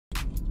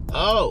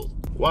Oh,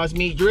 watch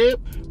me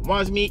drip.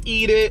 Watch me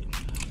eat it.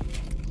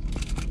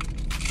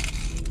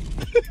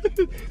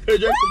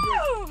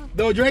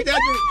 Don't drink that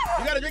drink.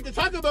 You gotta drink the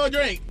Taco Bell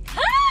drink.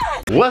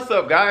 What's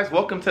up, guys?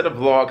 Welcome to the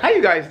vlog. How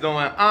you guys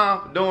doing?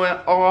 I'm doing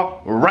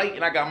all right,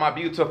 and I got my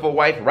beautiful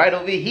wife right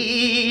over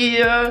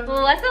here.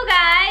 What's up,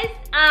 guys?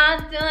 I'm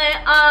doing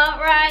all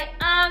right.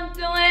 I'm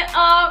doing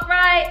all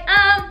right.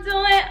 I'm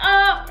doing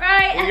all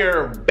right. We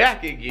are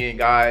back again,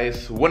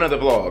 guys. One of the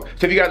vlog.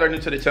 So if you guys are new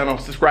to the channel,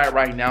 subscribe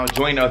right now.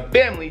 Join the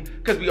family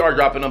because we are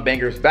dropping them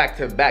bangers back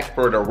to back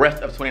for the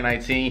rest of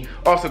 2019.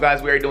 Also,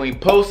 guys, we are doing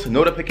post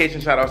notification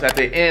shout outs at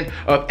the end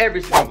of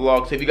every single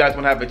vlog. So if you guys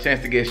want to have a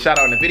chance to get a shout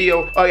out in the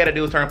video, all you gotta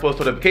do is turn post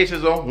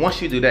notifications on.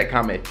 Once you do that,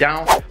 comment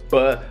down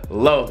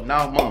below.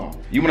 Now, Mom,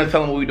 you want to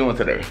tell them what we're doing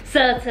today?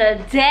 So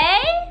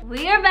today,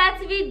 we are about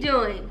to be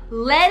doing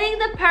letting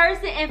the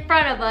person in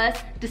front of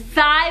us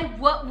decide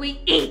what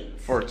we eat.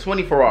 For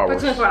 24 hours.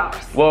 For 24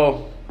 hours.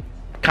 Well,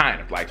 kind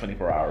of like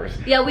 24 hours.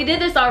 Yeah, we did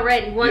this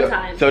already one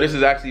time. So this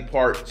is actually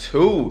part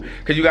 2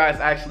 because you guys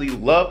actually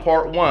love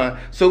part 1.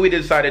 So we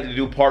decided to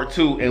do part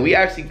 2, and we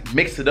actually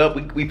mixed it up.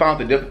 We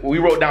found we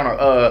wrote down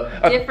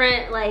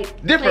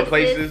different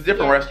places,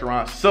 different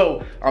restaurants.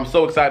 So I'm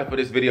so excited for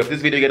this video. If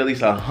this video get at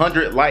least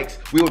 100 likes,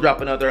 we will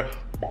drop another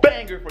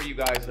banger for you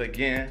guys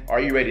again. Are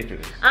you ready for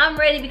this? I'm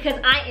ready because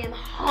I am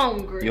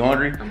hungry. You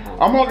hungry? I'm hungry.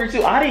 I'm hungry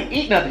too. I didn't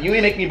eat nothing. You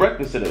ain't make me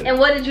breakfast today. And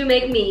what did you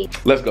make me?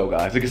 Let's go,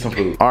 guys. Let's get some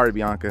food. All right,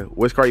 Bianca,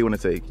 which car you want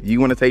to take? You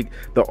want to take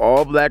the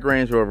all black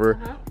Range Rover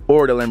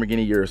or the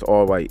Lamborghini Urus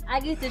all white? I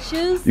get to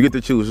choose? You get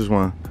to choose. Which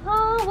one?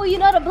 Oh, well, you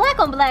know, the black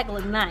on black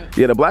look nice.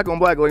 Yeah, the black on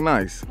black look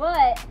nice.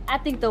 But I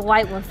think the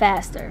white one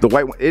faster. The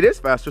white one, it is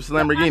faster. It's a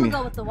Lamborghini. I'm gonna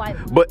go with the white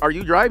one. But are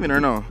you driving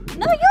or no? No, you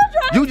driving.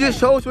 You just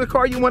chose which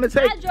car you want to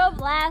take. I drove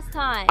last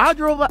time. I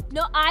drove.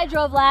 No, I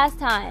drove last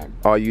time.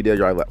 Oh, you did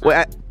drive last.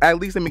 Well, at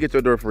least let me get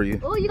your door for you.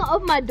 Oh, you gonna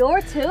open my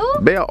door too?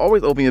 Babe, I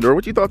always open your door.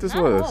 What you thought this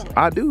was?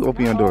 I do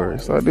open your door.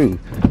 So I do.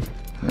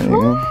 There you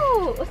go.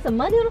 Ooh, what's the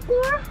money on the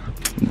floor?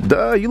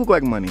 Duh, you look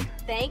like money.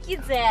 Thank you,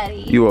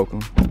 Daddy. You're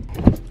welcome.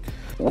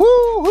 Woo,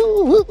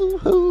 woo, woo,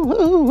 woo,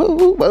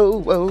 woo, woo,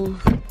 woo.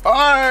 All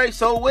right,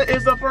 so what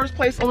is the first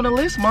place on the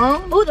list,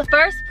 Mom? Ooh, the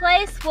first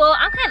place? Well,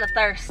 I'm kind of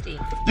thirsty.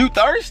 You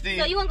thirsty?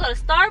 So you want to go to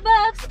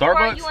Starbucks?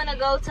 Starbucks? Or you want to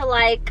go to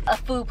like a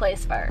food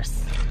place first?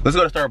 Let's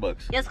go to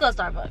Starbucks. Yeah, let's go to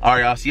Starbucks. All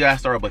right, I'll see you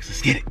at Starbucks.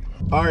 Let's get it.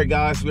 All right,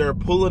 guys, we are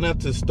pulling up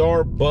to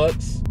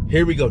Starbucks.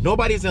 Here we go.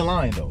 Nobody's in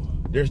line, though.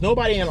 There's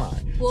nobody in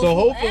line. Well, so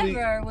hopefully,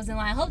 whoever was in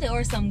line, I hope they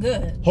ordered something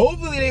good.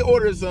 Hopefully they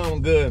ordered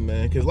something good,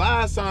 man. Because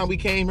last time we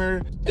came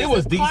here, it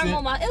was decent.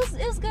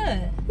 It was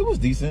good. It was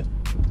decent.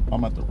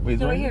 I'm at the wait,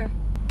 right here.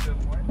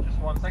 Good morning. Just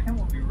 1 second.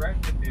 We'll be right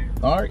with you.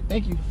 All right,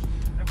 thank you.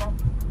 No problem.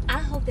 I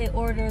hope they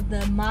ordered the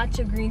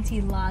matcha green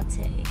tea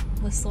latte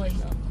with soy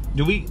milk.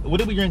 What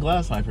did we drink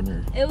last time from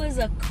here? It was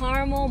a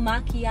caramel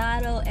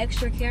macchiato,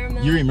 extra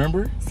caramel. You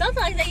remember?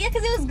 Something like that, yeah,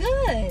 because it was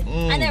good.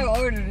 I never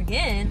ordered it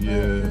again, but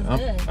it was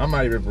good. I'm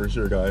not even for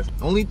sure, guys.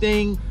 Only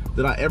thing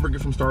that I ever get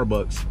from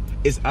Starbucks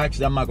is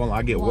actually, I'm not gonna lie,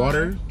 I get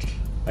water.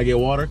 I get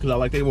water because I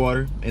like their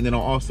water, and then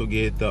I'll also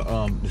get the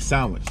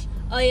sandwich.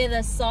 Oh yeah,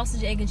 the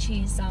sausage, egg, and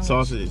cheese sandwich.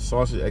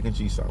 Sausage, egg, and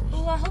cheese sandwich.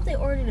 Oh, I hope they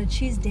ordered a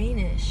cheese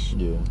Danish.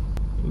 Yeah,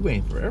 we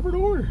waiting forever to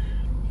order.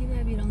 He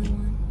might be the only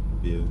one.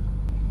 Yeah.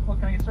 What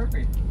can I get started for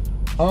you?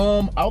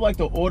 I would like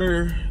to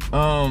order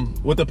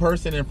what the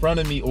person in front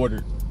of me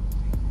ordered.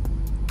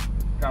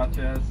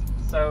 Gotcha.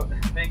 So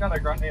they got a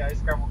grande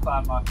ice caramel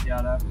cloud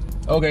macchiato.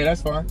 Okay,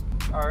 that's fine.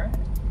 All right.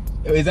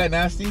 Is that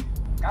nasty?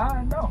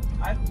 No,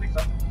 I don't think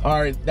so. All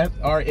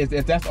right,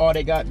 if that's all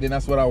they got, then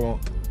that's what I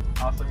want.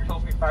 Awesome. You're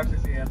supposed to be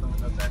 560 at the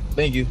window there.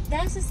 Thank you.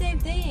 That's the same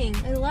thing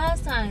as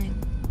last time.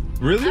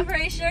 Really? I'm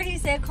pretty sure he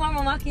said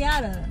caramel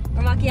macchiato.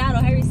 Or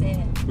macchiato, however you say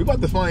it. We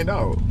about to find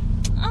out.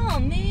 Oh,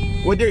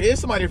 man. Well, there is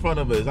somebody in front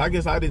of us. I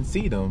guess I didn't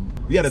see them.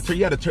 You had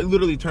to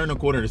literally turn the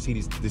corner to see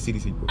these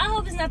people. I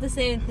hope it's not the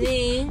same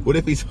thing. What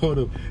if he told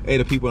them, hey,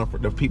 the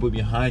people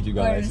behind you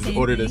guys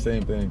order the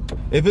same thing?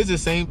 If it's the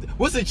same,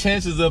 what's the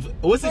chances of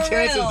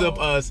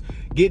us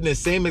getting the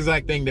same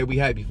exact thing that we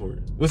had before?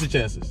 What's the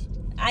chances?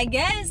 I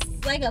guess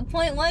like a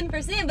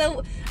 0.1%,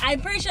 but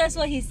I'm pretty sure that's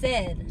what he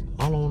said.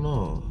 I don't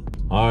know.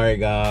 All right,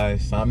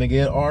 guys, time to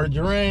get our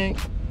drink.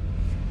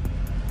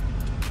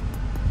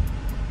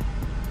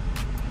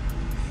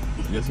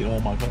 I guess he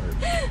don't want my card.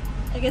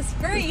 I guess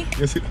free.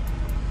 Yes, he.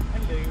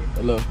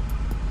 Hello.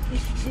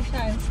 She's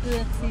trying to see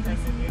if you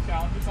see A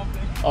challenge or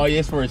something? Oh,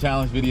 yes, for a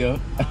challenge video.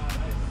 Nice.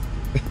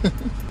 Did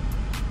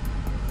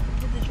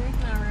the drink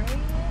not ready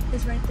yet?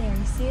 It's right there.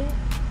 You see it?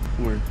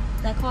 Where?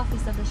 That coffee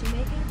stuff that she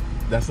making?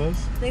 That's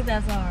us? I think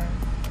that's ours.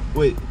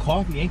 Wait,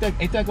 coffee? Ain't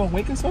that gonna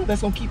wake us up?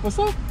 That's gonna keep us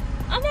up?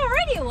 I'm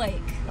already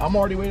awake. I'm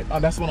already waiting. Oh,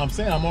 that's what I'm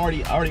saying. I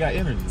already got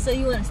energy. So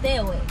you want to stay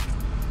awake?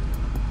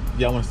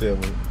 Yeah, I want to stay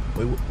awake.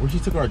 Wait, where she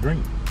took our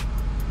drink?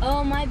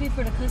 Oh, it might be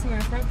for the customer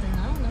in front then.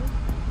 I don't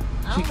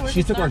know.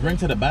 She took our drink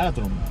to the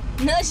bathroom.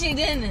 No, she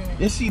didn't.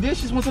 Yes, she did.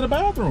 She just went to the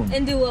bathroom.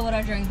 And do what with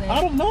our drink, babe?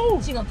 I don't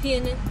know. She gonna pee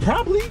in it?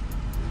 Probably.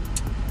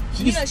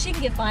 You know, she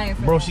can get fired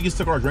for Bro, that. she just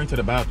took our drink to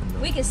the bathroom,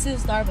 bro. We can sue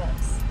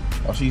Starbucks.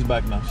 Oh, she's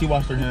back now. She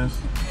washed her hands.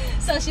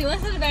 So she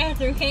went to the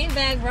bathroom, came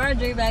back, brought a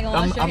drink bag, and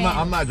washed her hands.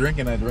 I'm not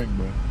drinking that drink,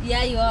 bro.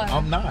 Yeah, you are.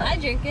 I'm not. I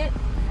drink it.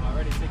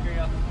 Already, take her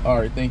out. All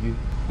right, thank you.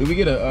 Did we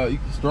get a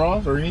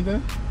straws or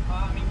anything?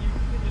 I mean, you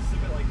can just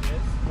sip it like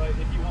this, but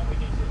if you want, we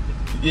can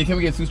just. Yeah, can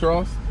we get 2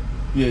 straws?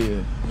 Yeah.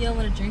 You don't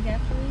want to drink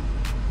after me?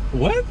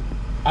 What?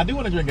 I do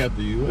want to drink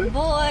after you. What?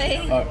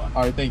 Boy.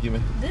 All right, thank you,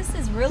 man. This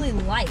is really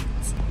light.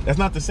 That's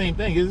not the same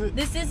thing, is it?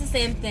 This is the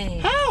same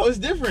thing. How? It's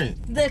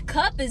different. The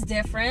cup is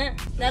different.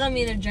 That don't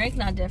mean the drink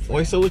not different.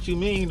 Wait, so what you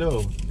mean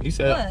though? You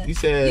said What? you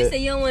said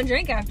you don't want to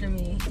drink after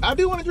me. I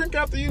do want to drink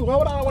after you. Why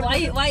would I want to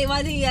drink?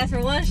 Why do you ask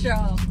for 1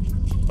 straw?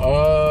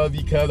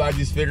 Because I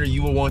just figured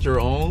you would want your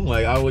own.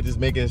 Like I was just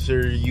making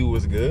sure you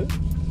was good.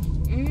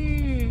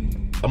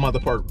 I'm at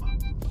the park.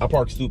 I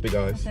park stupid,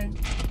 guys. Okay.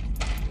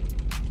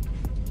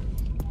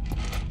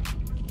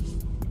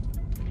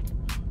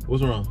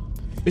 What's wrong?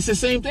 It's the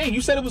same thing.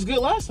 You said it was good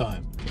last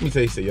time. Let me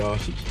tell you something, y'all.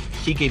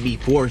 She can be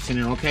forcing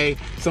it, okay?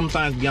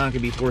 Sometimes Bianca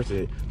can be forcing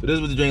it. So this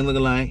is what the drink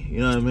looking like.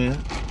 You know what I mean?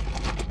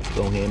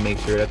 Go ahead and make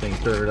sure that thing's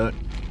stirred up.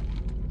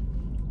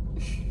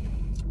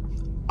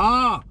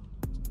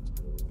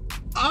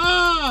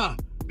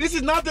 This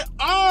is not the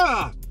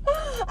I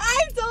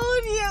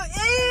told you,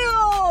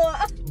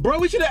 ew. Bro,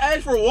 we should have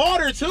asked for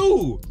water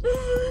too.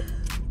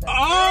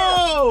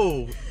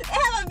 Oh. It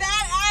have a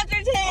bad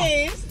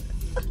aftertaste.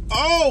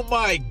 Oh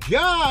my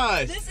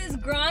gosh. This is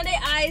Grande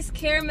Ice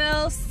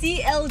Caramel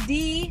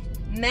CLD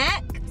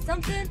Mac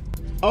something.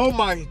 Oh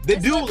my, the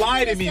dude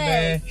lied to me,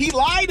 man. He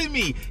lied to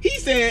me. He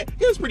said,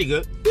 it was pretty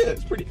good. Yeah,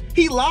 it's pretty.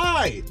 He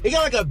lied. It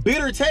got like a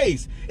bitter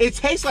taste. It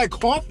tastes like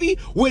coffee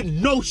with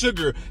no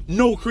sugar,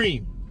 no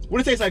cream. What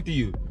it tastes like to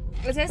you?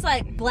 It tastes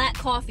like black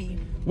coffee.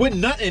 With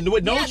nothing,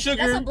 with no sugar.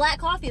 That's what black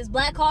coffee is.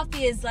 Black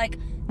coffee is like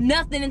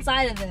nothing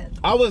inside of it.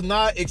 I was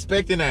not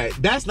expecting that.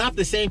 That's not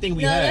the same thing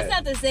we had. No, that's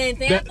not the same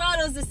thing. I thought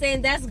it was the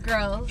same. That's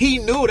gross. He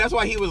knew. That's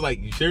why he was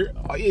like, you sure?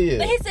 Oh, yeah.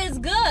 But he said it's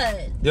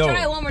good. Yo.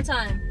 Try it one more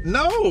time.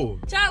 No.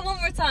 Try it one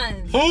more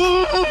time.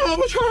 Oh, I'm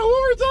gonna try it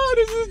one more time.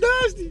 This is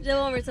nasty. Try it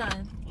one more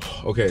time.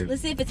 Okay.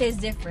 Let's see if it tastes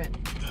different.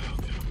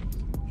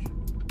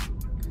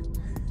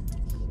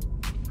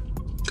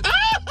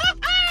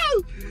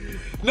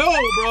 No,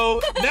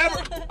 bro. Never.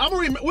 I'm gonna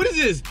remember. What is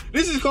this?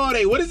 This is called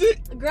a, what is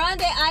it?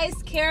 Grande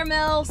Ice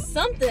Caramel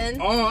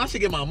something. Oh, I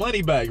should get my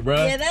money back,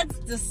 bro. Yeah, that's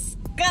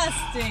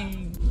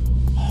disgusting.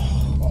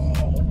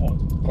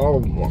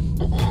 Oh my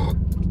God.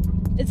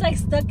 It's like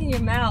stuck in your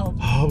mouth.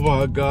 Oh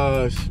my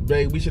gosh.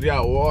 Babe, we should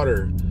have got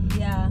water.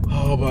 Yeah.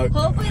 Oh my.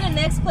 Hopefully the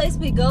next place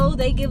we go,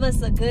 they give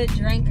us a good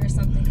drink or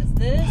something. Cause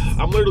this,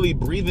 I'm literally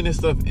breathing this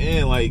stuff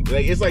in. Like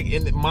it's like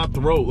in my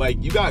throat.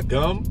 Like, you got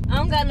gum? I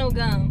don't got no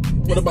gum.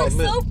 What about this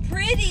looks milk? so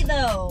pretty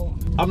though.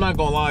 I'm not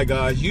gonna lie,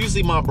 guys.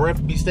 Usually my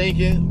breath be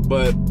stinking,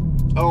 but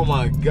oh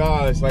my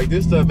gosh, like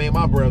this stuff made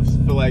my breath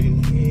feel like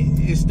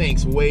it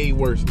stinks way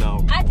worse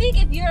now. I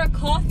think if you're a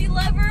coffee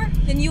lover,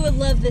 then you would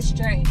love this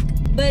drink.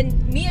 But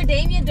me or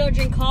Damien don't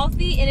drink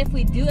coffee, and if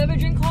we do ever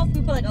drink coffee,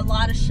 we put like a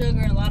lot of sugar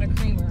and a lot of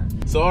creamer.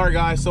 So all right,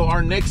 guys. So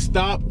our next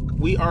stop,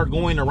 we are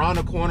going around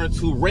the corner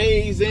to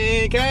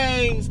Raising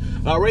Cane's.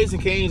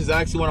 Raising Cane's is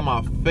actually one of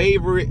my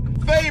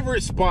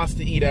favorite spots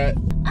to eat at.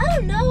 I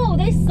don't know.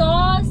 They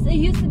sauce. It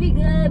used to be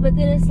good, but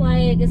then it's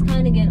like it's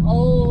kind of getting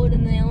old,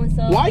 and they only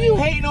sell. Why you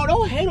hating on?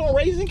 Don't hate on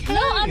Raising Cane's.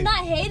 No, I'm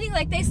not hating.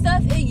 Like they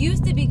stuff, it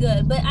used to be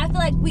good, but I feel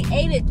like we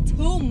ate it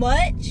too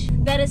much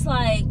that it's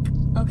like,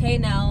 okay,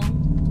 now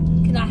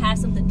can I have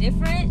something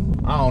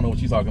different? I don't know what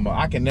you're talking about.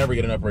 I can never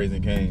get enough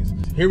Raising Cane's.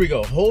 Here we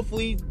go.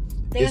 Hopefully,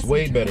 it's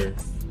way better.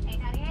 Hey,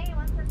 howdy, hey, you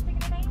want some chicken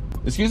today?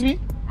 Excuse me?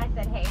 I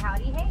said, hey,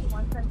 howdy, hey, you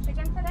want some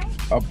chicken today?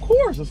 Of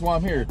course, that's why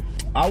I'm here.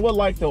 I would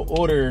like to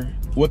order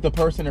what the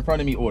person in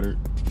front of me ordered.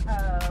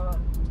 A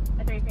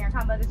 3-finger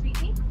combo of sweet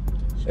tea?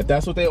 If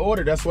that's what they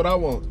ordered, that's what I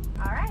want.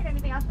 All right,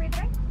 anything else for you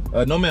today?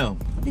 No, ma'am.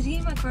 Did you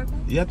get my card back?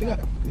 Yeah, I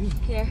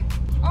think Here.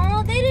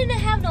 Oh, they didn't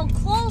have no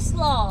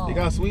coleslaw. they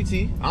got sweet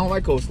tea. I don't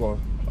like coleslaw.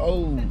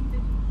 Oh,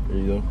 there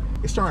you go.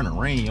 It's starting to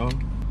rain, y'all.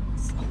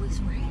 It's always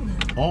raining.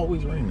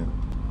 Always raining.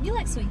 You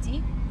like sweet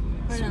tea?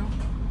 Or no?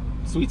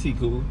 Sweet tea,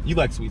 cool. You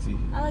like sweet tea?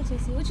 I like sweet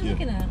tea. What you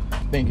looking at?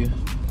 Thank you.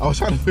 I was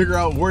trying to figure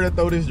out where to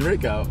throw this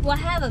drink out. Well, I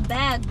have a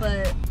bag,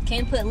 but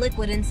can't put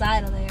liquid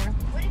inside of there.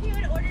 What if you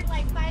would ordered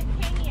like 5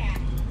 cognacs?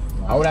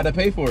 I would have to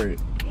pay for it.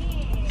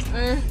 That's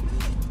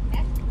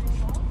real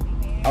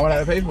ballsy, man. I would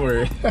have to pay for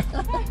it.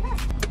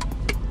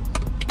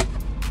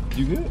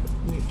 You good?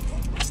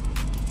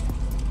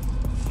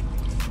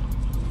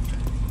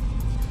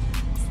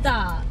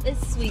 Stop.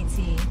 It's sweet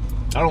tea.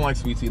 I don't like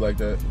sweet tea like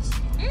that.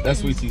 That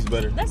sweet tea's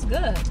better. That's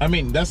good. I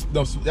mean, that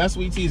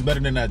sweet tea is better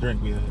than that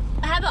drink we had.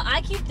 How about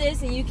I keep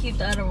this and you keep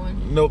the other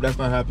one? Nope, that's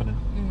not happening.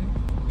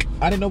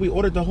 I didn't know we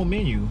ordered the whole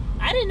menu.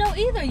 I didn't know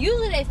either.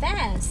 Usually they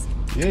fast.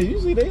 Yeah,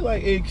 usually they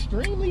like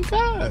extremely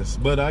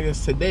fast. But I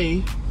guess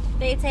today.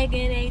 They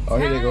taking a time. Oh,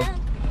 here they go.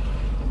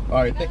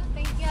 All right.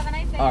 Thank you. Have a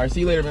nice day. All right.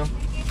 See you later, man.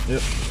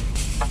 Yep.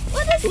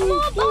 What a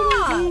small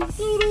box.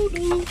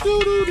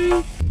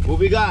 What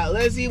we got?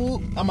 Let's see.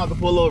 I'm about to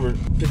pull over.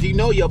 Cause you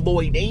know your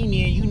boy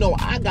Damien. You know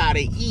I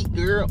gotta eat,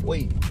 girl.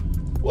 Wait.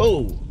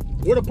 Whoa,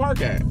 where the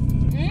park at?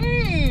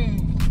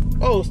 Mmm.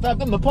 Oh, stop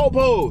them, the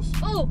po-pos.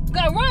 Oh,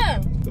 gotta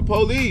run. The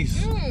police.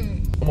 Mmm.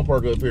 I'm gonna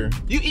park up here.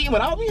 You eating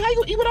without me? How you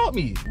gonna eat without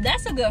me?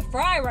 That's a good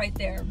fry right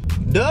there.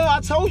 Duh, I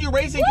told you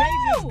Raising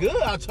Cane's is Woo!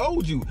 good. I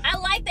told you. I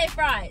like they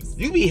fries.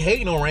 You be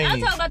hating on I'm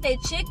Rainey's. talking about they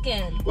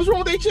chicken. What's wrong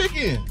with their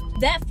chicken?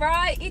 That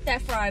fry, eat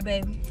that fry,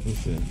 baby.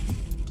 Listen,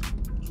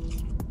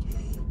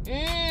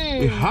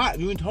 Mmm. it's hot.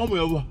 You ain't told me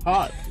it was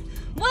hot.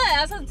 What?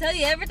 I was supposed to tell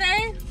you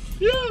everything?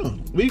 Yeah,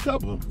 we a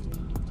couple.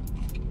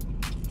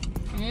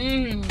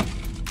 Mmm.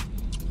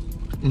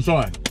 I'm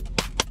sorry.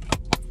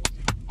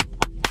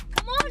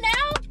 Come on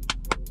now.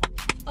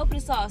 Open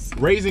the sauce.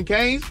 Raising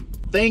Cane's,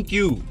 thank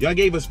you. Y'all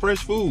gave us fresh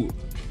food.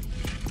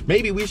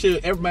 Maybe we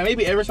should,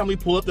 maybe every time we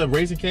pull up the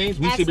Raising Cane's,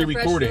 we Ask should be for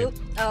fresh recording. food?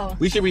 Oh.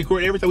 We should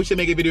record every time. We should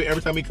make a video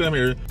every time we come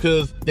here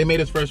because they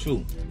made us fresh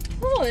food.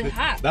 Ooh, it's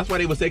hot. That's why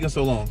they was taking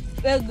so long.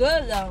 It's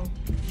good though.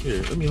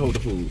 Here, let me hold the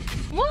food.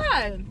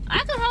 Why? I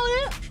can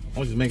hold it.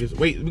 I'll just make it.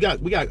 Wait, we got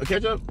a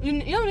ketchup? You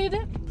don't need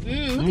it.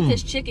 Look at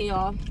this chicken,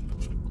 y'all.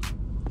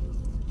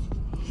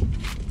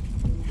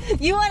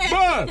 You wanna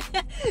Bruh.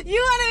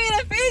 you wanted me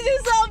to feed you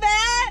so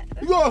bad?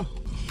 Yeah.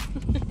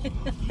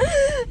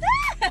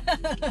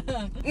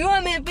 You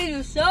want me to feed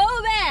you so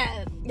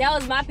bad? That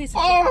was my piece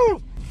of chicken.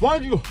 Oh,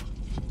 why'd you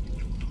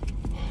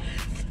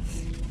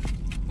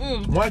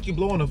Mm.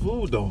 blowing the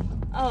food though?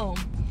 Oh.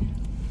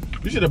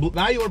 You should have.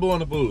 Now you were blowing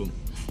the food.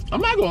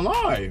 I'm not gonna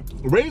lie.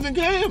 Raising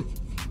Cane.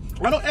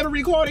 I don't ever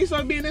recall they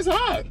started being this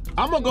hot.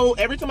 I'm gonna go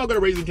every time I go to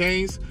Raising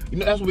Cane's. You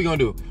know that's what we gonna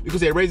do. You can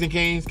say Raising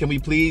Cane's. Can we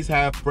please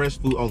have fresh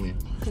food only?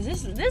 Cause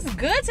this is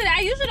good today.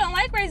 I usually don't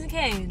like Raising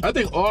Cane's. I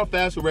think all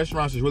fast food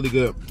restaurants is really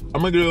good.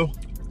 I'm gonna do.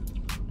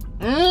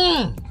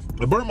 I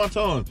burnt my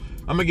tongue.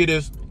 I'm gonna get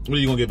this. What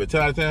are you gonna give it?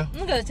 10 out of 10? I'm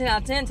gonna go 10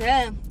 out of 10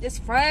 today. It's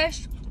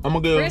fresh, I'm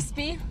gonna go.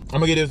 crispy. I'm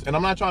gonna get this, and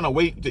I'm not trying to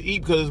wait to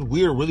eat because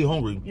we're really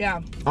hungry. Yeah.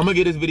 I'm gonna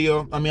get this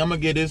video. I'm gonna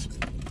get this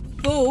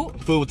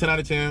food 10 out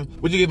of 10.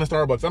 What'd you give in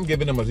Starbucks? I'm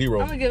giving them a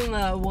 0. I'm gonna give him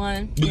a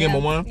 1. You give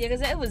him a 1? Yeah,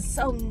 because it was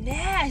so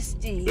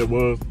nasty. It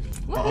was.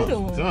 What you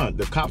doing? Son,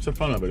 the cops are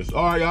front of us.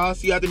 All right, y'all.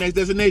 See you at the next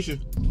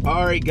destination.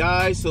 All right,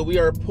 guys. So we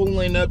are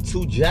pulling up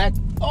to Jack.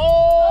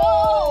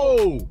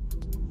 Oh!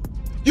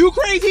 You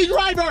crazy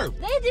driver!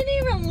 They didn't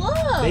even look.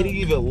 They didn't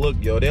even look,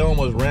 yo. They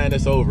almost ran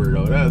us over,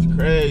 though. That's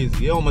crazy.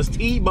 They almost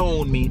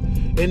T-boned me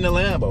in the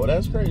Lambo.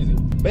 That's crazy.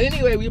 But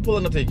anyway, we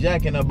pulling up to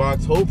Jack in the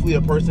Box. Hopefully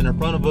a person in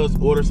front of us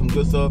orders some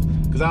good stuff.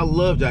 Because I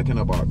love Jack in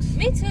the Box.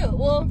 Me too.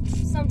 Well,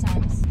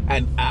 sometimes.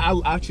 And I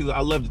love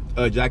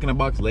Jack in the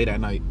Box late at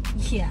night.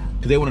 Yeah.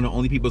 Because they're one of the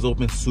only people's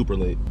open super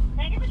late.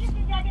 Thank you for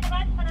choosing Jack in the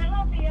Box. Can I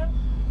help you?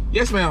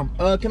 Yes, ma'am.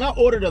 Can I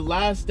order the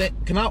last thing?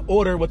 Can I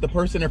order what the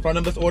person in front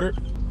of us ordered?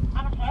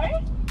 I'm sorry?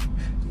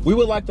 We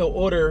would like to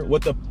order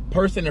what the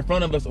person in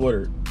front of us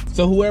ordered.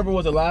 So whoever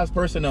was the last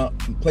person to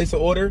place an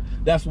order,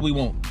 that's what we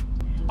want.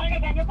 Okay,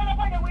 can you pull up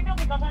on the window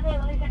because I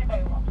don't listen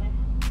very well, please?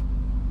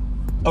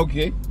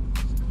 Okay.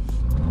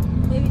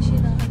 Maybe she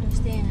don't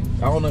understand.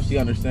 I don't know if she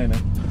understands.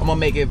 I'm gonna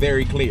make it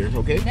very clear,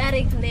 okay?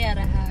 Very clear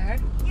to her.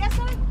 Yes,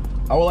 sir.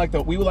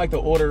 We would like to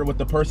order what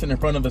the person in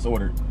front of us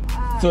ordered.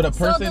 So the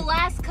So person. the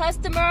last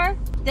customer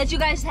that you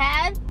guys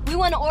had, we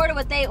want to order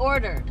what they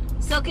ordered.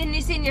 So can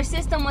you see in your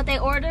system what they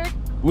ordered?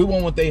 We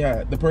want what they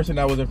had. The person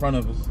that was in front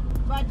of us.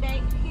 But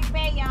he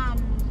pay,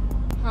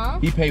 Huh?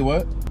 He paid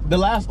what? The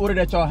last order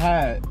that y'all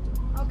had.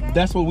 okay.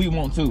 That's what we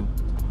want too.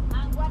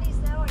 And what is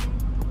the order?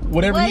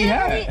 Whatever he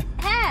Whatever had. he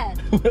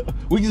had.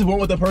 We just want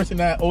what the person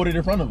that ordered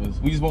in front of us.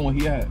 We just want what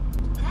he had.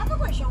 I have a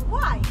question.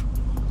 Why?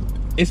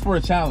 It's for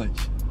a challenge.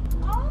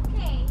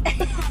 Okay.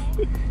 Okay.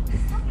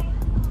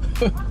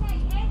 Okay.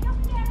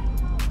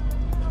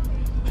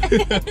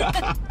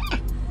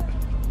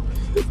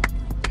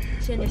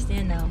 She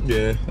understand now.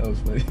 Yeah, that was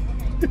funny.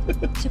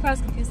 She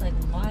probably confused like,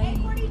 why?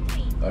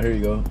 843. Oh, here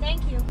you go.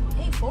 Thank you.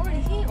 840, he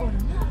ain't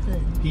ordered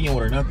nothing. He ain't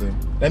order nothing.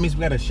 That means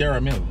we gotta share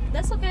our meal.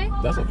 That's okay.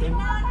 That's okay.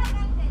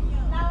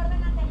 La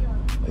orden anterior.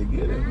 I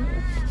get it.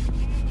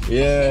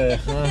 Yeah.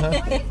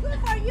 But it's good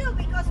for you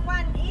because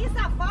when it's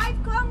a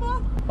 5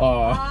 combo.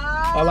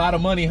 A lot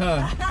of money,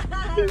 huh?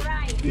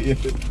 Right. Yeah.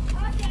 Okay.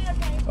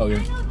 Okay. I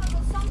know, but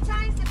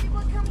sometimes the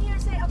people come here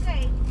and say,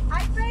 okay,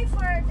 I pray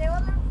for the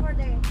other, for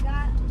the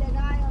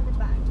guy on the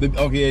back.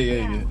 Okay,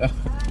 yeah.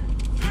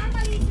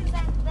 Normally it's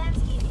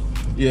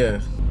Thanksgiving.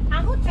 Yeah.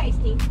 And who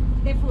tasted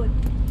the food?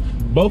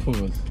 Both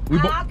of us.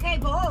 Okay,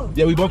 both.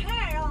 Yeah, we both-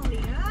 Her only,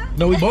 huh?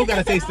 No, we both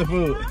gotta taste the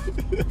food.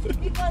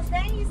 Because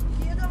then you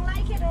don't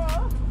like it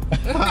all.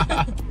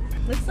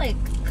 Looks like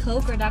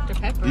Coke or Dr.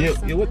 Pepper. Yeah, or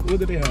something. what did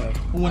they have?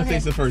 Who wanna Okay.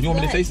 taste it first? You want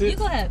Go me to ahead. taste it? You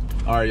go ahead.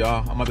 Alright,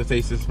 y'all. I'm about to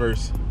taste this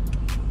first.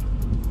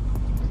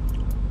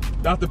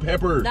 Dr.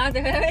 Pepper.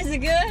 Dr. Pepper, is it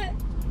good?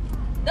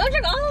 Don't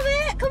drink all of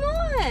it. Come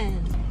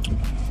on.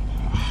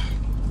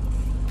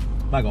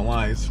 Not gonna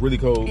lie, it's really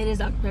cold. It is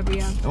Dr. Pepper,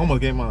 yeah. I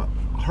almost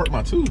hurt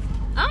my tooth.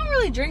 I don't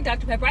really drink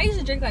Dr. Pepper. I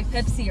usually drink like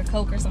Pepsi or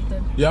Coke or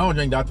something. Yeah, I don't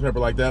drink Dr. Pepper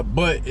like that,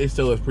 but it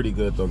still is pretty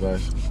good though,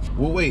 guys.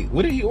 Well, wait,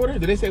 what did he order?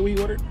 Did they say what he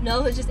ordered?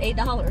 No, it's just $8.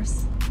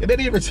 Yeah, they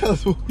didn't even tell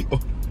us what we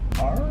ordered.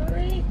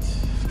 Alright.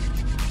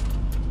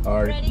 All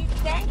right. Ready?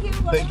 Thank you.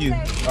 Thank you.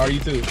 All right, you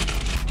too.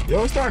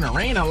 Yo, it's starting to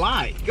rain a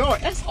lot. Yo,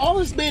 that's all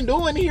it's been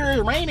doing here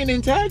is raining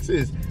in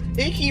Texas.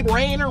 It keep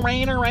raining.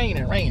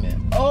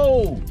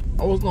 Oh,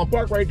 I was gonna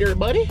park right there,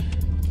 buddy.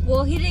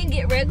 Well, he didn't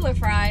get regular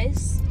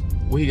fries.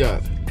 What he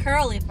got?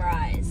 Curly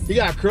fries. He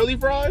got curly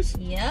fries?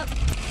 Yep.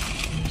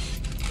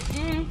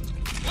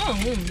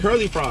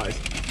 Curly fries.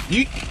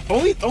 You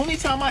only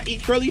time I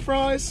eat curly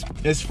fries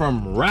is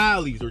from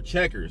Rallies or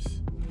Checkers.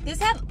 This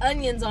have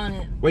onions on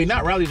it. Wait,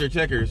 not Rallies or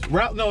Checkers.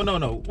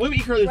 No. When we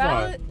eat curly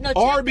fries? No,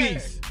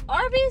 Arby's.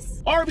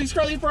 Arby's? Arby's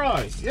curly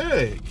fries.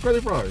 Yeah,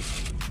 curly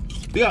fries.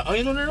 They got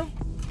onions on there?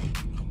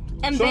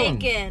 And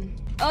bacon.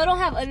 Oh, it don't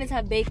have onions,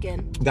 have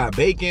bacon. Got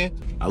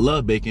bacon. I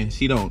love bacon.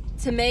 She don't.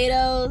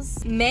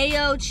 Tomatoes,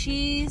 mayo,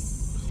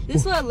 cheese. This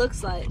is what it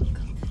looks like.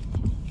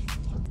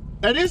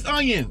 That is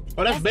onion.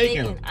 Oh, that's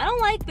bacon. I don't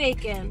like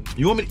bacon.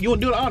 You want to do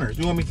the honors?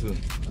 You want me to?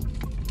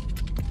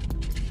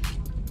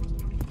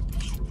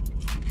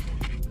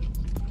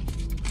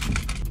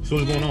 So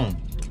what's going on?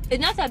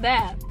 It's not that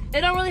bad.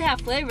 It don't really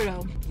have flavor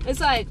though. It's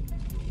like,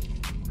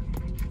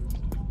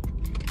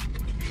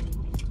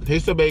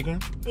 Taste the bacon.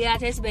 yeah, I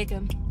taste the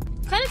bacon.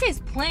 Kind of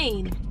tastes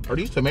plain. Are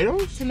these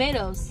tomatoes?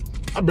 Tomatoes.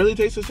 I barely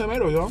taste the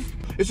tomato, y'all.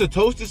 It's a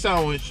toasted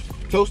sandwich,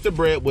 toasted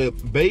bread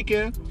with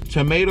bacon,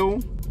 tomato,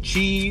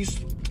 cheese,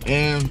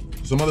 and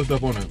some other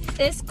stuff on it.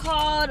 It's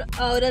called,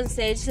 oh, it doesn't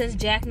say, it just says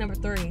Jack number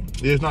 3.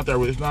 Yeah, it's not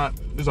that.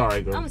 It's all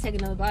right, girl. I'm gonna take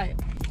another bite.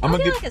 I'm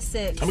gonna give like a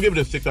 6. I'm gonna give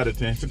it a 6 out of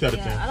 10. 6 out of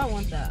 10. Yeah, I don't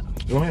want that.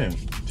 Go ahead.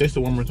 Taste it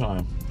one more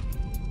time.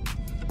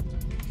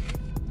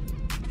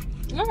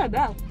 Not that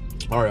bad.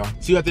 All right,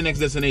 y'all. See you at the next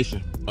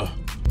destination.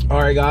 All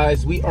right,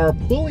 guys. We are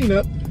pulling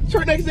up to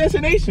our next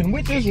destination,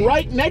 which is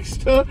right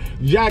next to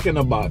Jack in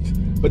the Box.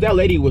 But that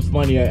lady was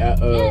funny at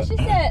She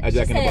said,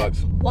 Jack in the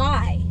Box.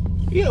 Why?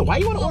 Yeah, why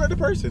you want to order the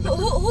person?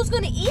 Who's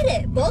gonna eat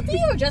it? Both of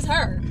you or just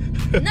her?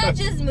 Not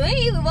just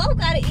me. We both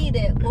gotta eat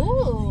it.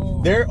 Ooh.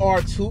 There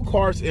are 2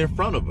 cars in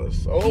front of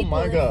us. Oh People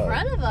my God. in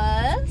front of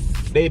us.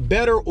 They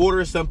better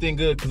order something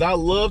good because I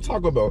love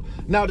Taco Bell.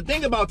 Now, the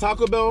thing about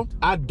Taco Bell,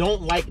 I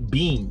don't like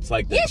beans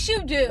like that. Yes,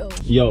 you do.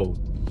 Yo,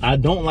 I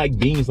don't like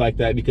beans like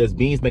that because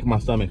beans make my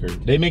stomach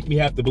hurt. They make me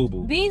have to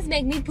boo-boo. Beans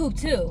make me poop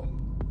too.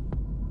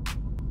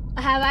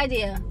 I have an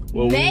idea.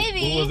 Well,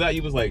 maybe. What was that?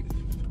 You was like...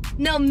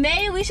 No,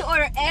 maybe we should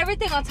order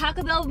everything on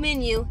Taco Bell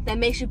menu that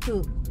makes you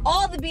poop.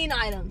 All the bean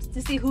items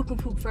to see who can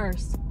poop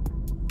first.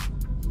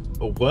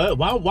 What?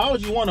 Why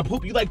would you want to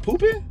poop? You like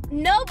pooping?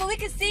 No, but we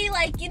can see,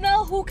 like, you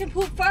know, who can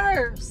poop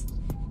first.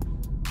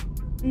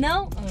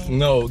 No?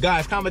 No,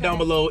 guys, comment down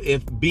below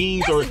if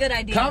beans That's a good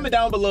idea. Comment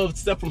down below if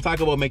stuff from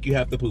Taco Bell make you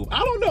have to poop. I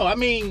don't know. I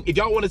mean, if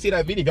y'all want to see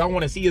that video, if y'all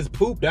want to see us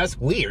poop, that's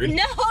weird.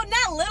 No,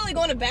 not literally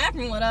going to the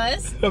bathroom with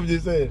us. I'm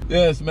just saying.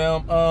 Yes,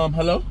 ma'am.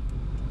 Hello?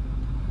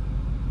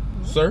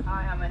 Sir?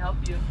 Hi, how may I help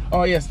you?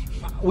 Oh, yes.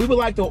 We would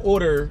like to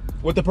order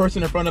what the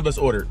person in front of us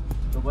ordered.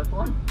 The what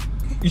one?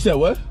 You said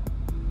what?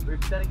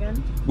 Repeat that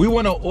again? We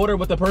want to order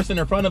what the person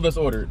in front of us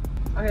ordered.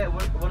 Okay,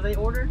 what do they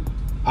order?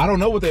 I don't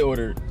know what they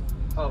ordered.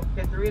 Oh,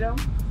 quesarito?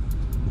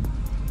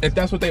 If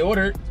that's what they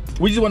ordered,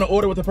 we just want to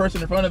order what the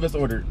person in front of us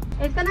ordered.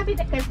 It's gonna be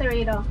the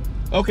quesarito.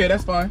 Okay,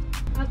 that's fine.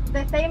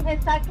 The same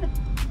exact.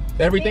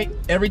 Everything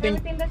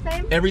the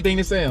same. Everything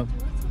the same.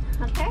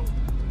 Okay.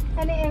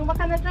 And what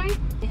kind of drink?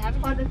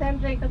 Or the same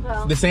drink as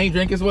well. The same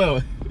drink as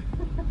well.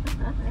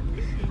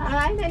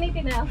 Alright,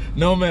 anything else?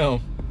 No,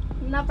 ma'am.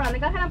 No problem.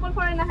 Go ahead and put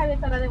 4 in the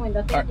revisor of the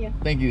window. Thank you.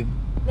 Thank you.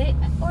 They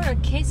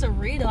ordered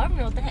quesarito. I don't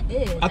know what that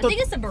is. I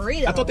think it's a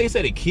burrito. I thought they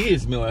said a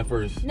kids meal at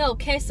first. No,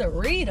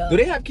 quesarito. Do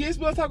they have kids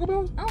meal at Taco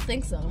Bell? I don't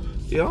think so.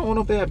 Yeah, I don't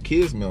know if they have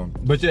kids meal.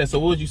 But yeah, so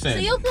what was you saying?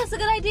 So you think that's a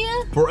good idea?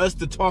 For us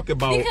to talk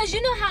about. Because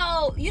you know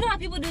how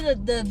people do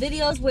the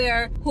videos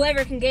where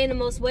whoever can gain the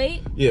most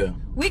weight? Yeah.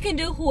 We can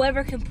do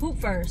whoever can poop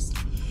first.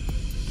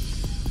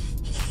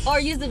 Or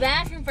use the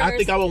bathroom first. I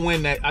think I will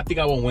win that.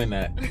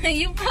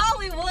 You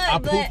probably would. I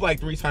poop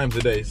like 3 times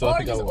a day, so I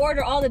think I will. Or just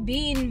order all the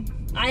bean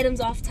items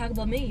off Taco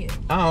Bell menu.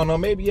 I don't know.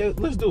 Maybe yeah.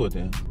 Let's do it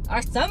then.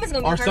 Our stomach's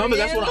gonna be hurting. Stomach.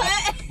 That's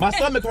what my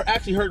stomach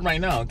actually hurting right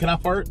now. Can I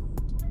fart?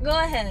 Go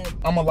ahead.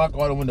 I'm gonna lock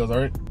all the windows. All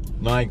right.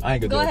 No, I ain't gonna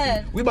do that. Go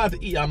ahead. We about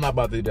to eat. I'm not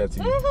about to do that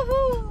to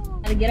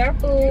you. Gotta get our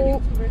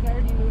food.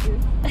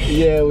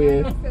 Yeah, we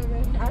is.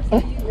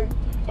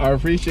 I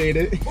appreciate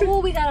it. Oh,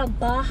 we got a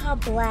Baja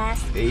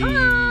Blast. Hey.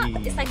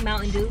 It's like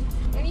Mountain Dew.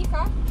 Any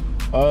sauce?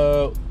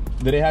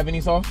 Do they have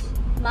any sauce?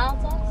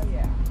 Mild sauce?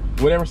 Yeah.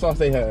 Whatever sauce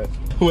they had.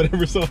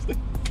 Whatever sauce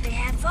They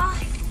have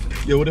sauce.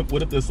 Yo, what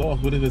if the sauce?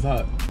 What if it's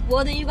hot?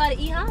 Well, then you gotta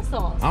eat hot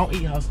sauce. I don't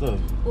eat hot stuff.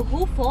 Well,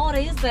 who fault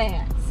is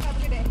that?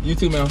 You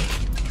too, man.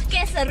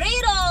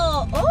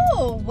 Quesarito.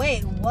 Oh,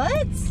 wait,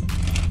 what?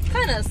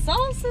 What kind of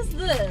sauce is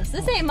this?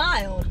 This ain't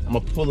mild. I'm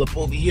gonna pull up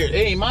over here.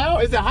 Hey,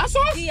 mild? Is it hot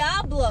sauce?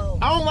 Diablo.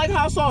 I don't like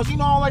hot sauce. You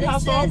know I don't like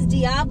hot sauce. It says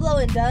Diablo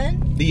and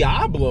done.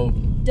 Diablo.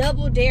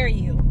 Double dare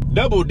you.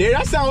 Double dare?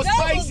 That sounds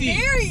spicy.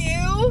 Double dare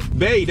you.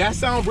 Babe, that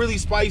sounds really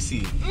spicy.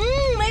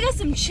 They got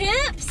some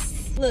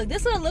chips. Look,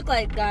 this is what it look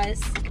like, guys.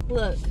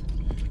 Look.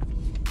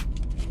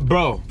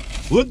 Bro,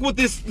 look what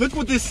this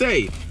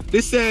say.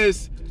 This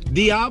says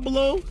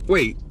Diablo.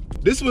 Wait,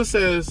 This one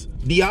says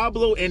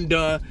Diablo and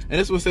done, and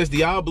this one says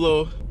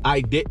Diablo,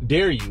 I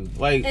dare you.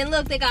 Like, and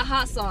look, they got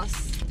hot sauce.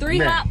 3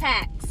 Man. hot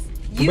packs.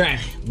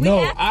 No,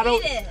 have to I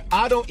don't. eat it.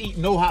 I don't eat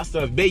no hot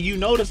stuff, babe. You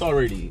know this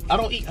already. I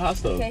don't eat hot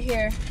stuff. Okay,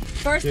 here.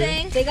 First Yeah.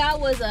 thing they got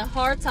was a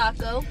hard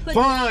taco. Put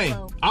Fine.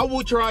 Diablo. I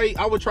will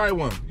try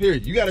one. Here,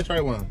 you gotta try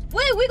one.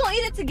 Wait, we gonna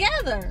eat it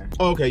together.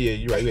 Okay, yeah,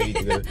 you're right. We gotta eat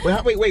together.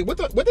 Wait. What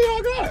they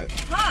all got?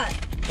 Hot.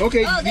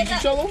 Okay, Oh, they did you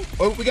got- show them?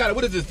 Oh, we got it.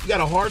 What is this? We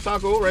got a hard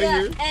taco right Yeah,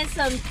 here. and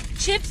some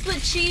chips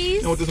with cheese.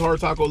 You know what this hard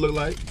taco look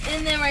like?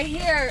 And then right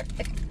here,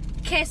 a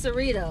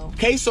quesarito.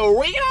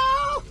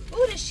 Quesarito.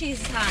 Ooh, this cheese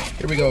is hot.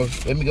 Here we go.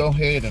 Let me go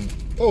ahead and.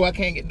 Oh, I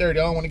can't get dirty.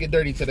 I don't want to get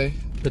dirty today.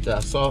 Put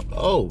that sauce.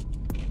 Oh.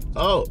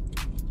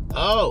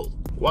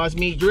 Watch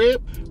me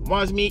drip.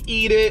 Watch me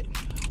eat it.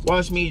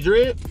 Watch me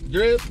drip.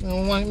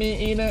 Don't watch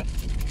me eat it.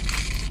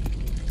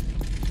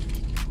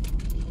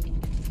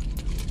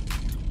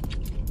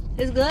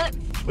 It's good.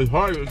 It's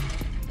hard.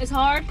 It's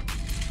hard.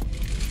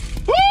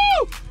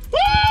 Woo!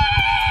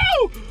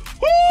 Woo!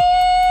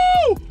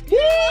 Woo! Woo!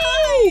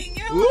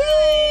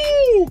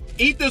 Woo!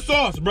 Eat the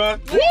sauce, bruh.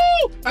 Woo!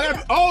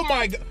 Oh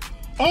my god.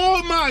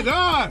 Oh my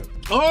god.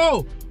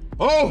 Oh.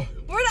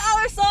 Where the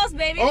other sauce,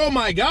 baby? Oh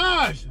my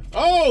gosh.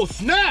 Oh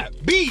snap.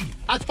 B.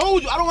 I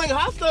told you I don't like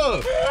hot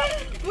stuff.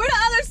 Where the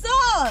other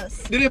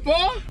sauce? Did it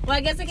fall? Well,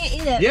 I guess I can't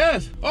eat it.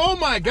 Yes. Oh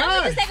my Let's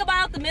god. just take a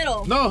bite out the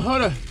middle. No,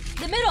 hold on.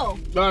 The middle.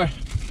 All right.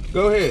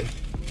 Go ahead.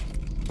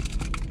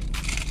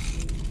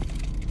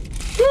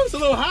 Woo, it's a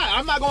little hot.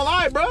 I'm not gonna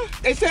lie, bro.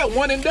 They said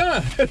one and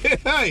done.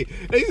 Hey,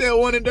 they said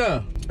one and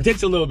done. It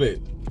takes a little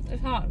bit.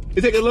 It's hot.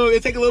 It take a little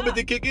bit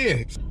to kick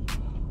in.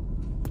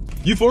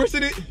 You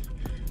forcing it?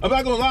 I'm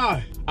not gonna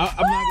lie. I'm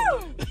not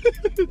gonna.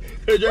 Drink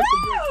the drink.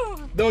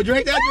 No,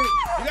 drink that drink.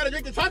 You gotta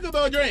drink the Taco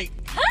Bell drink.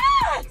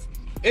 Hot!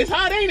 It's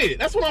hot, ain't it?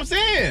 That's what I'm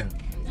saying.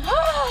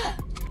 Hot!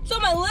 It's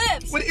on my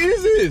lips. What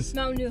is this?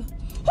 Mountain Dew.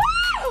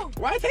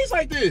 Why it tastes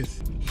like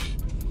this?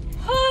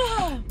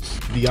 Oh.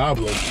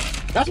 Diablo.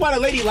 That's why the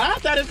lady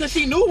laughed at us, because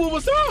she knew what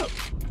was up.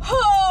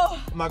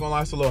 Oh. I'm not gonna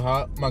lie, it's a little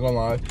hot. I'm not gonna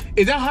lie.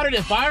 Is that hotter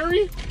than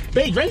fiery?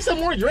 Babe, drink some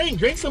more.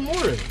 Drink some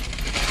more.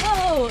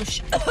 Oh,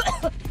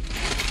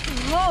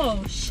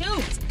 oh,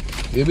 shoot.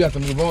 Yeah, we have to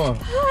move on.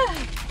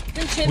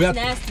 Them chips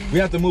nasty. We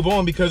have to move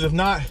on, because if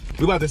not,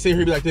 we about to sit here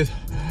and be like this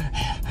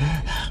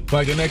for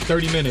like the next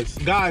 30 minutes.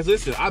 Guys,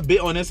 listen, I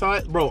bit on this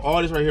side. Bro,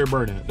 all this right here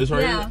burning. This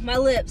right Yeah, here. my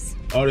lips.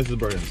 All this is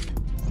burning.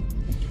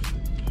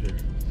 Here.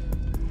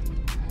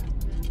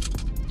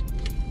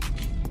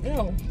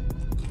 Ew.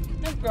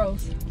 That's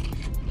gross.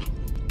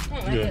 I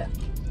don't like Yeah. it.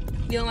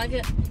 You don't like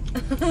it?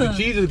 The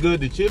cheese is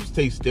good. The chips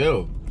taste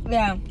stale.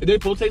 Yeah. Did they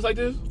both taste like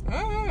this?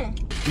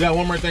 We got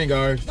one more thing,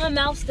 guys. My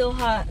mouth's still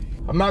hot.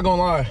 I'm not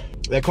gonna lie.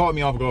 That caught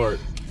me off guard.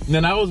 And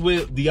then I was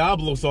with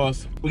Diablo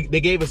sauce. They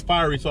gave us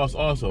fiery sauce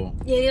also.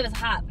 Yeah, it was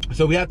hot.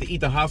 So we have to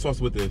eat the hot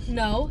sauce with this.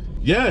 No.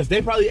 Yes,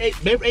 they probably ate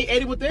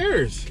it with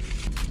theirs.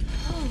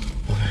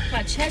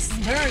 My chest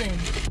is burning.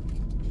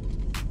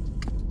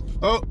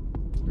 Oh,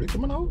 are you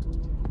coming out?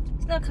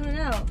 It's not coming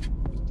out.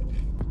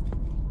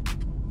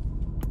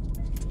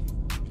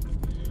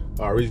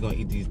 All right, we're just gonna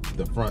eat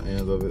the front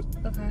ends of it.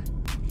 Okay.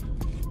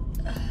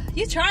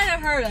 You trying to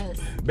hurt us.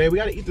 Babe, we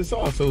gotta eat the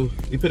sauce. So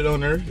you put it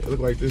on there. It look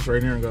like this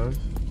right here, guys.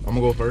 I'm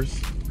gonna go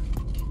first.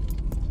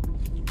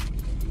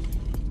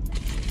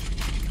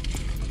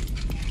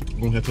 I'm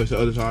gonna touch the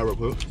other side real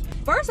quick.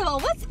 First of all,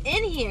 what's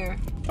in here?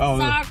 Oh,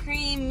 Sour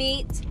cream,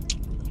 meat.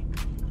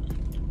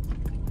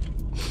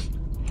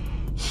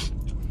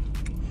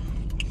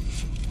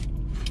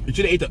 you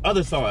should have ate the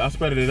other side. I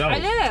spread it out. I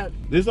did.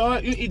 This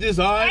side? You eat this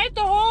side? I ate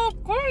the whole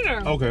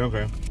corner.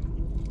 Okay.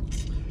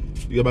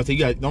 You about to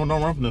say, don't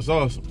run from the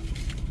sauce.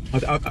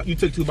 You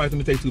took 2 bites, let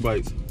me take 2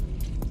 bites.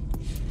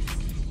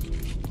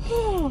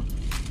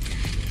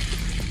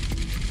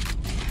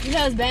 You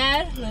know it's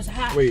bad? It was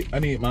hot. Wait, I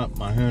need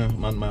my hand,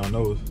 my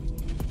nose.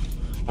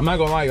 I'm not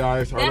gonna lie,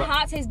 guys. That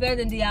hot tastes better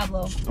than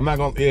Diablo. I'm not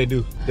gonna, yeah,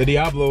 dude. The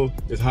Diablo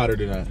is hotter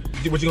than that.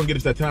 What you gonna get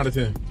us that 10 out of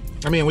 10?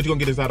 I mean, what you gonna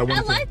get us out of 1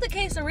 I to 10? like the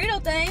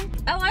quesarito thing.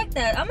 I like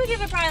that. I'm gonna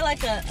give it probably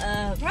like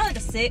a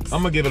 6.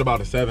 I'm gonna give it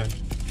about a 7.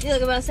 You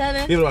look about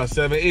 7? Give it about a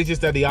 7. It's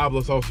just that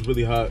Diablo sauce is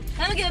really hot.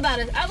 I'm gonna give it about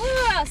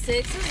a 6.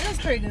 It was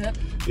pretty good.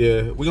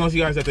 Yeah, we're gonna see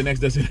you guys at the next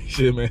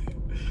destination, man.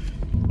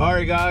 All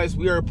right, guys,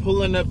 we are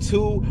pulling up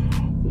to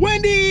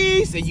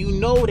Wendy's, and you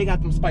know they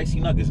got them spicy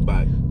nuggets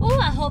by. Oh,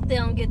 I hope they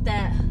don't get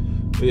that.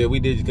 Yeah,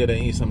 we did just gotta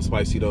eat something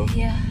spicy though.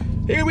 Yeah.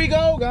 Here we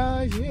go,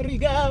 guys. Here we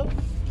go.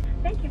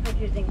 Thank you for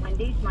choosing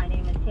Wendy's. My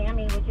name is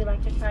Tammy. Would you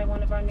like to try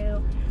one of our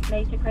new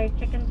Made to Crave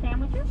chicken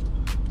sandwiches?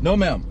 No,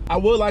 ma'am. I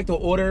would like to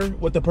order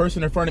what the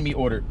person in front of me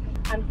ordered.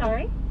 I'm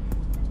sorry?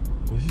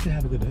 Well, you should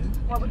have a good day.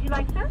 What would you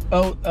like, sir?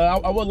 Oh,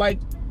 I would like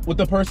what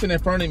the person in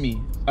front of me.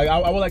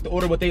 I would like to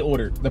order what they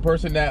ordered. The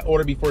person that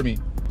ordered before me.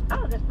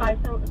 Oh, the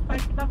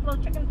spicy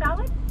buffalo chicken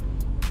salad?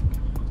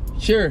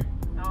 Sure.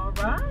 All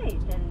right.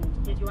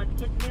 And did you want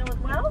the kids' meal as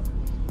well?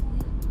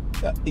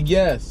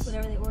 Yes.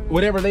 Whatever they ordered.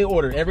 Whatever they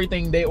ordered.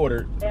 Everything they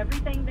ordered.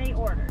 Everything they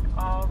ordered.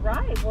 All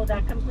right. Will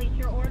that complete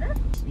your order?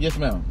 Yes,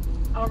 ma'am.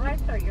 All right,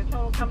 sir. Your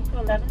total comes to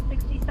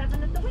 $11.66.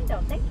 167 at the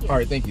window. Thank you. All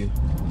right, thank you.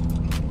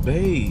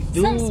 Babe,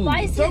 dude, Some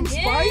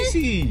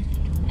spicy.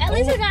 At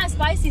least it got a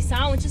spicy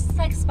sandwich. It's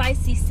like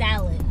spicy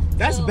salad.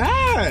 That's So,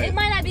 bad. It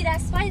might not be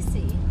that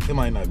spicy. It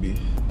might not be.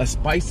 A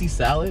spicy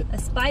salad? A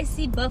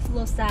spicy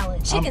buffalo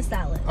salad. Chicken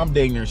salad. I'm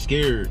dang near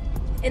scared.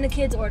 In the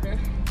kids' order.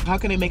 How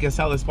can they make a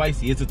salad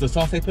spicy? Is it the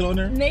sauce they put on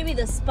there? Maybe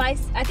the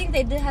spice. I think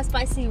they did have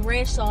spicy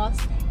ranch sauce.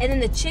 And then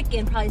the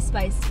chicken probably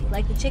spicy.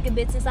 Like the chicken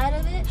bits inside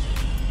of it.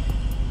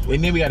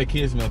 And then we got a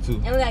kids meal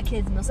too. And we got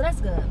kids meal. So that's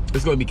good.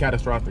 It's going to be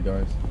catastrophic,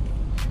 guys.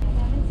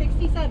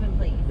 767,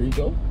 please. Here you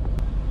go.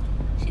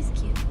 She's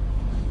cute.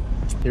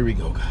 Here we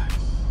go, guys.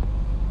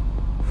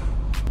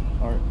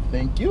 All right,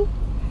 thank you.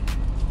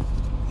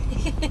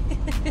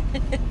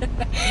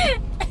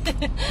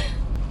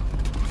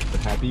 The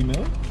happy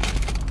meal.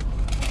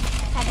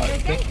 Happy All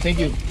right, birthday. thank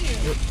you.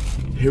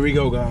 Here we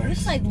go, guys.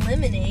 It's like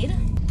lemonade.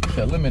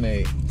 That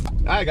lemonade.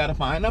 I gotta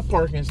find a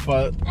parking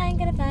spot. I ain't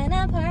gonna find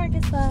a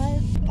parking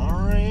spot.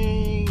 All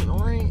right.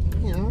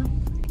 Here.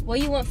 What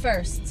you want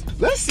first?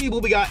 Let's see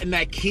what we got in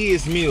that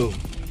kids meal.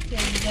 Here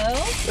you go.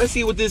 Let's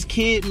see what this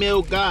kid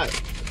meal got.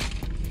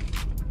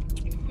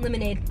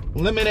 Lemonade.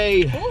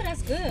 Lemonade. Oh,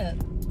 that's good.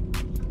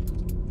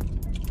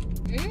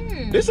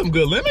 Mmm. There's some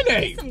good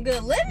lemonade. Some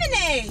good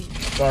lemonade.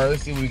 All right,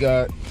 let's see what we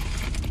got.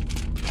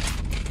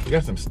 We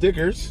got some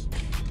stickers.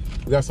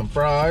 We got some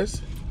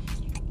fries.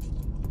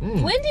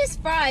 Wendy's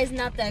fries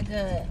not that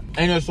good.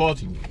 Ain't that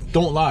salty.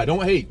 Don't lie.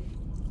 Don't hate.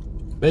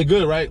 They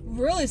good, right?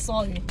 Really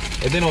salty.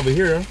 And then over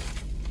here,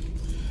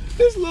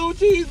 this little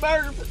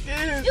cheeseburger for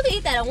kids. You can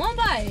eat that in one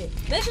bite.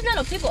 Make sure there's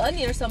no pickled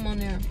onion or something on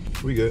there.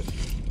 We good.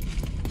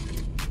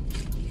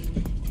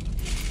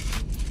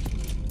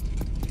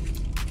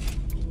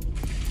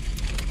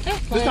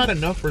 It's not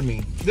enough for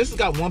me. This has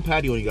got one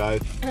patty on, you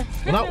guys.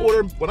 When I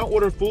order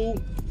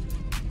food,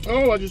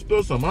 oh, I just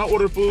spilled some. When I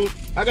order food,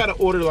 I gotta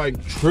order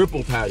like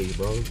triple patty,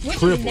 bro. Which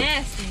triple. is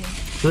nasty.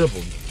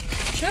 Triple.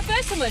 Triple,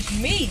 that's so much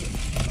meat.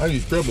 I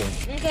use triple.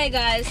 Okay,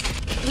 guys.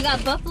 We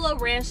got buffalo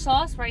ranch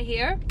sauce right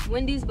here.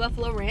 Wendy's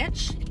buffalo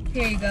ranch.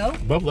 Here you go.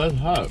 Buffalo,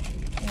 that's hot.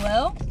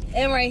 Well,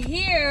 and right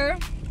here,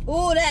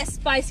 ooh, that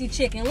spicy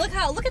chicken. Look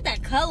at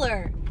that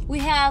color. We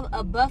have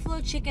a buffalo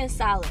chicken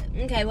salad.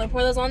 Okay, wanna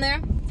pour those on there?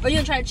 Or you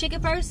gonna try the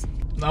chicken first?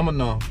 I'm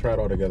gonna try it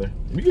all together.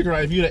 You can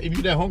try it if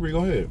you that hungry.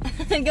 Go ahead.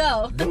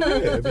 Go. Go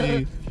ahead. I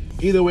mean,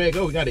 either way it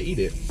go, we gotta eat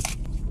it.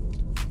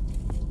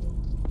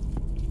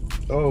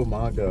 Oh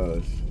my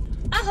gosh.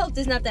 I hope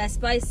this not that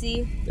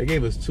spicy. They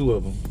gave us 2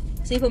 of them.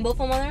 So you put both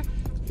of them on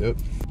there? Yep.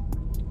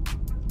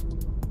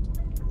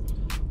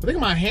 I think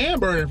my hand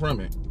burning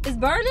from it. It's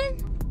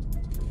burning?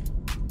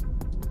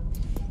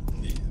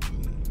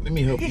 Let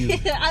me help you.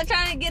 I'm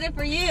trying to get it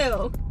for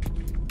you.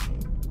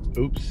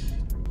 Oops.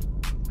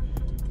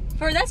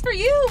 That's for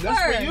you That's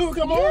first. for you.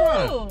 Come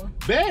on.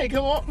 Babe,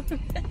 come on.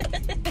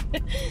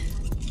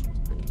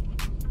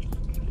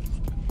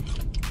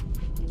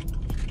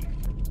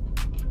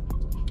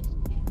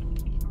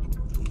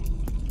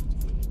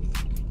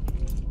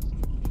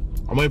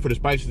 I'm waiting for the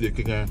spices to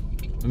kick in.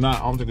 Nah, I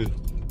don't think it's...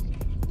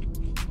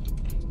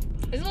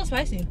 It's a little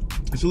spicy.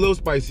 It's a little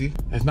spicy.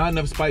 It's not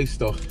enough spice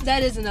though.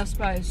 That is enough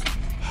spice.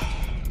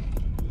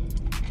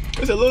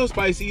 It's a little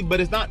spicy, but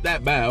it's not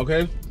that bad,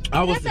 okay? It's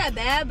not that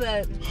bad,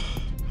 but...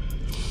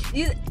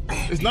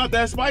 It's not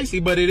that spicy,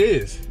 but it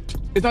is.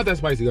 It's not that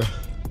spicy, girl.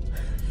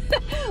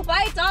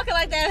 Why are you talking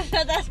like that? It's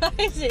not that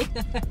spicy.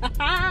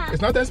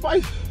 It's not that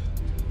spicy.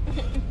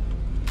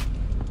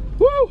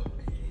 Woo!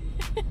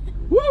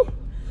 Woo!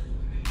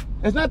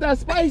 It's not that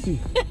spicy.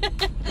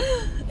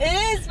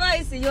 It is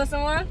spicy. You want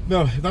some more?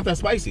 No, it's not that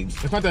spicy.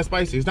 It's not that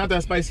spicy. It's not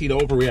that spicy to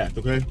overreact,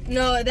 okay?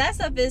 No, that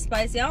stuff is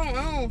spicy. I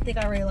don't think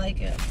I really like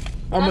it.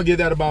 I'm gonna give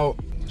that about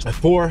a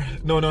 4.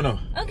 No.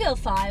 I'll give it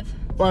 5.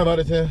 5 out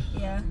of 10.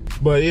 Yeah.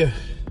 But yeah.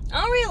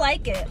 I don't really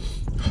like it.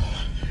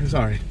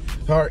 Sorry.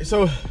 Alright,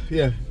 so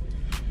yeah.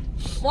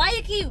 Why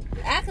you keep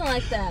acting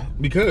like that?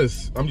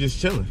 Because I'm just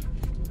chilling.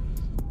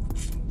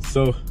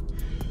 So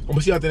I'm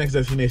gonna see you at the next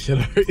destination,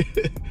 alright?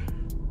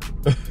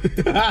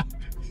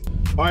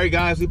 Alright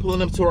guys, we're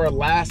pulling up to our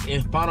last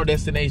and final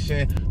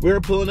destination.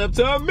 We're pulling up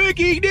to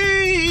Mickey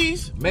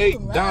D's.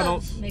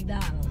 McDonald's.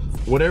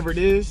 Whatever it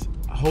is,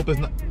 I hope it's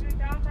not.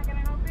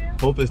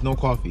 Hope it's no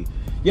coffee.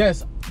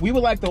 Yes, we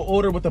would like to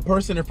order what the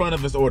person in front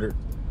of us ordered.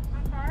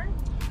 I'm sorry?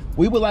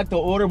 We would like to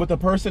order what the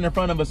person in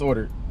front of us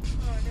ordered.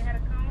 Oh, they had a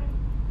cone.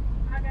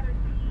 I got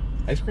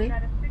a Ice cream?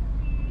 got a 6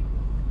 piece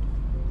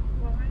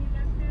with honey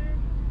mustard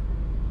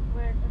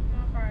with a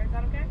small fry. Is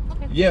that okay?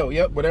 Okay. Yeah,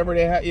 yep, whatever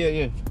they have.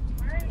 Yeah.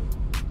 Alright.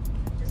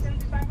 Just gonna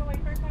be 5 away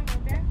first one,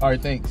 okay?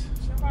 Alright, thanks.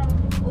 No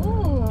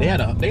problem. Ooh. They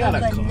had a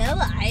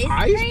vanilla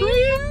ice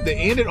cream to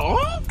end it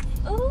off?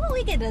 Ooh,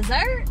 we get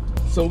dessert.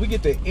 So we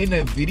get to end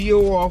the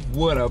video off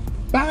with a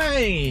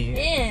bang.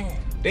 Yeah.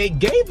 They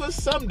gave us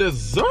some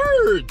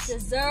desserts.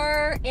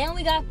 Dessert, and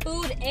we got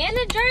food and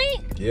a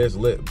drink. Yeah, it's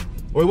lit.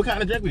 Wait, what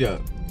kind of drink we got?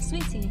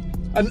 Sweet tea.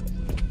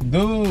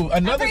 Dude,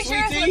 another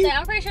sweet tea?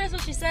 I'm pretty sure that's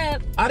what she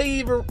said. I didn't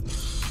even...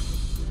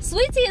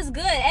 Sweet tea is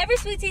good. Every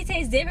sweet tea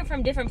tastes different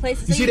from different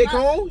places. You So see that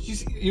cone?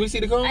 You see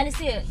the cone? I didn't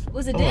see it.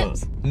 Was it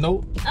dipped?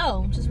 Nope.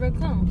 Oh, just red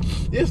cone.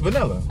 It's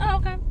vanilla. Oh,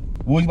 okay.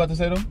 What was you about to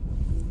say though?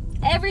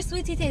 Every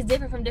sweet tea tastes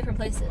different from different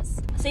places.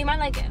 So you might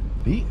like it.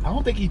 I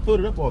don't think he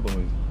filled it up all the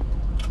way.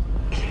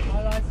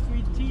 All our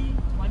sweet tea,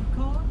 1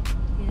 cone.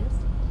 Yes.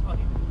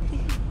 Okay.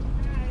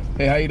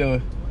 Hey, how you doing?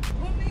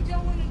 What made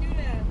y'all want to do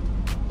that?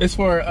 It's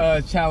for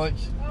a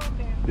challenge. Oh,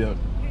 okay. Yeah.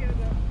 Here we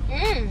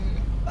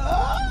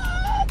go.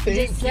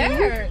 Thank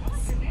Desserts.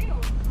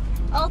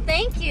 Oh,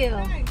 thank you.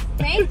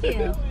 Thank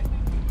you.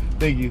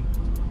 Thank you.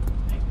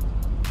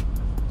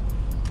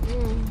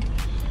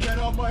 Got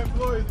all my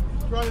employees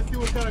trying to see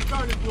what kind of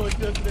car this was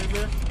yesterday,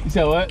 man. You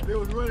said what? They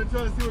was running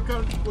trying to see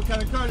what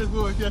kind of car this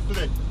was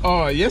yesterday.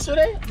 Oh,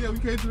 yesterday? Yeah, we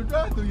came to the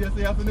drive-thru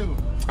yesterday afternoon.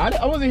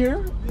 I wasn't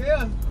here.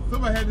 Yeah,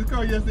 somebody had this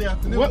car yesterday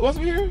afternoon. What,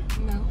 wasn't we here?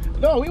 No.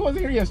 No, we wasn't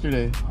here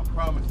yesterday. I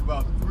promise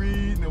about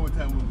 3. No, what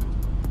time was it?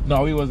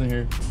 No, we wasn't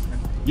here.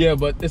 Yeah,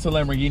 but it's a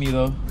Lamborghini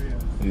though.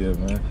 Yeah. Yeah,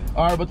 man.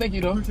 All right, but thank you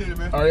though. Appreciate it,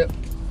 man. All right.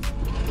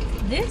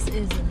 This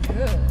is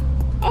good.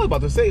 I was about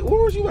to say,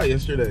 where was you at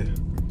yesterday?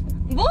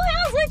 Boy,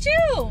 I was with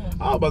you.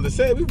 I was about to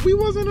say we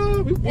wasn't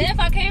And if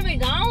I came to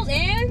McDonald's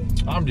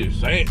and I'm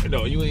just saying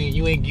though, you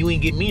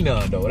ain't get me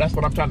none though. That's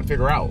what I'm trying to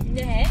figure out.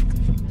 the heck.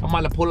 I'm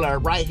gonna pull her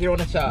right here on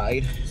the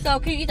side. So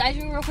can you eat the ice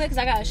cream real quick? Cause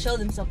I gotta show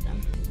them something.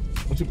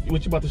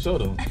 What you about to show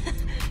them?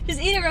 Just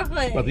eat it real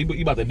quick.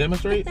 You about to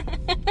demonstrate?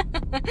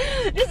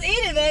 Just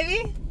eat it,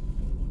 baby.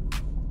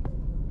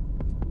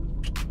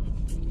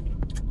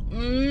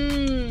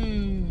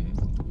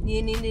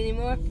 You need any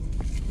more?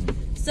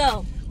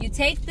 So you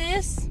take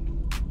this.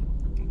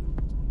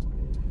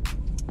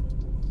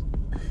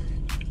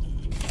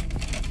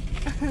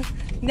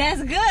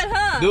 That's good,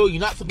 huh? Dude,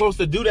 you're not supposed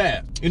to do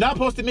that. You're not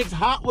supposed to mix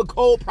hot with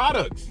cold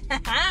products.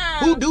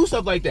 Who do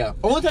stuff like that?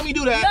 Only time you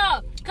do that.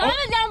 Yo,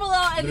 comment down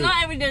below if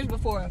not ever did this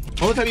before.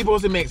 Only time you're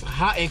supposed to mix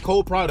hot and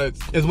cold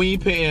products is when you're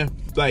putting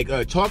like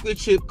a chocolate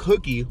chip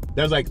cookie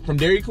that's like from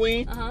Dairy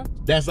Queen.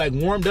 That's like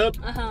warmed up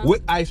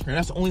with ice cream.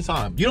 That's the only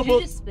time. You don't Did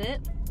you just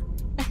spit?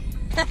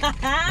 No,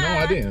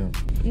 I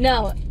didn't.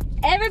 No,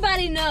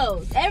 everybody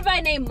knows.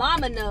 Everybody named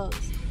Mama knows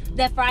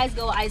that fries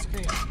go with ice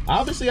cream.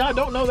 Obviously, I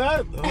don't know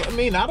that. I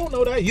mean, I don't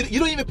know that. You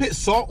don't even put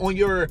salt on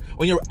your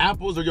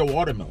apples or your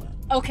watermelon.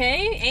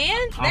 Okay,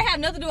 and they have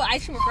nothing to do with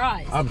ice cream or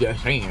fries. I'm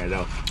just saying it though.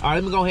 All right,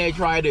 let me go ahead and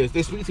try this.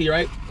 This sweet tea,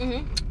 right?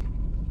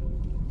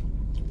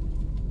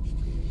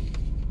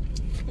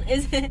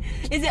 Is it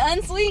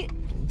unsweet?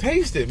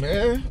 Taste it,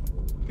 man.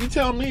 You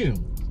tell me.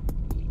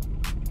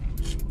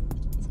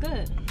 It's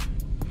good.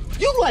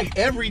 You like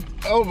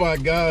oh my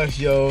gosh,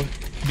 yo.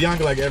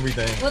 Bianca like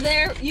everything. Well,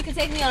 there, you can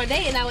take me on a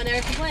date and I would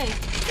never complain.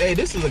 Hey,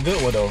 this is a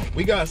good one though.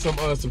 We got some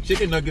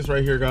chicken nuggets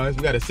right here, guys.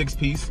 We got a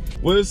 6-piece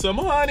with some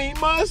honey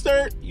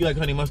mustard. You like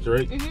honey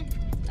mustard, right?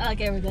 I like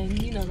everything.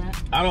 You know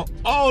that. I don't.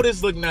 Oh,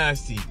 this look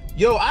nasty.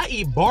 Yo, I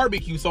eat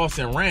barbecue sauce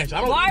and ranch.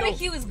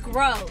 Barbecue is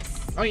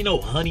gross. I don't even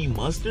know honey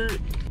mustard.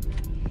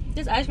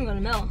 This ice cream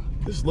gonna melt.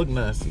 This look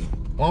nasty.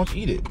 Why don't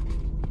you eat it?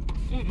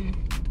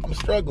 I'm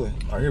struggling.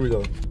 All right, here we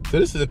go. So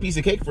this is a piece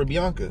of cake for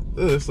Bianca.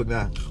 Ugh, this look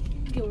nasty.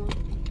 Get one.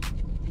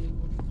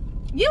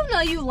 You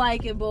know you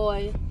like it,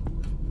 boy.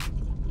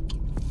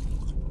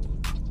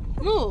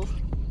 Move.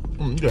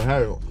 You can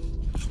have it.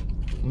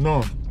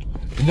 No.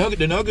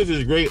 The nuggets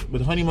is great,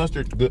 but honey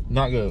mustard, good,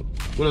 not good.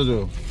 What is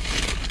it?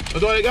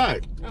 That's all they got.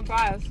 And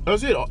fries.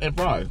 That's it, and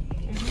fries.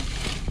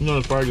 You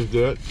know the fries is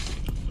good.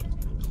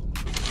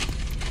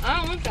 I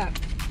don't want that.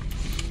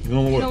 You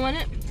don't want You it? don't want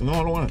it? No, I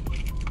don't want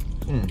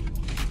it.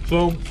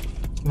 So,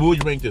 what would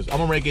you rank this? I'm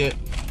gonna rank it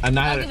a 9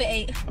 I'll give it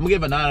 8. I'm gonna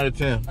give it a 9 out of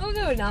 10. I'll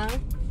give it a 9.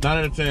 9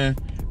 out of 10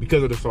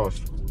 because of the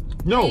sauce.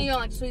 No. And you don't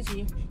like the sweet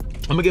tea.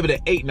 I'm gonna give it an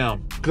 8 now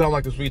because I don't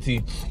like the sweet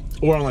tea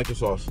or I don't like the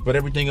sauce. But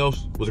everything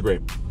else was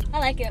great. I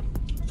like it.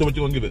 So what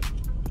you gonna give it?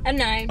 A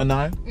 9. A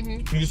 9?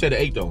 You just said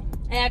an 8 though.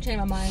 And I changed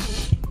my mind.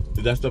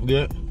 Is that stuff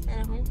good?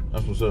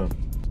 That's what's up.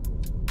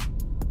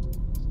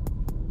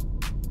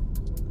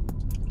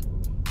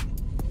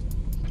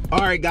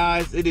 Alright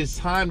guys, it is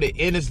time to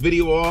end this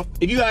video off.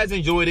 If you guys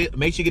enjoyed it,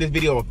 make sure you give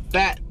this video a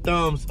fat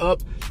thumbs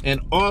up and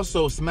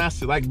also smash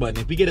the like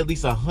button. If we get at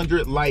least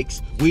 100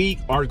 likes, we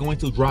are going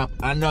to drop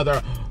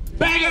another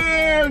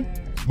banger.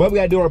 But we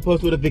gotta do our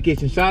post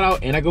notification shout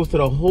out, and that goes to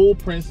the whole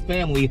Prince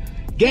family.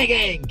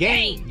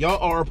 Gang. Y'all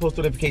are our post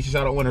notification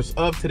shout out winners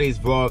of today's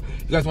vlog.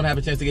 If you guys want to have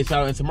a chance to get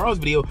shout out in tomorrow's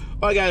video,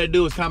 all you gotta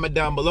do is comment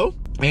down below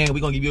and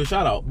we're gonna give you a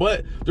shout out.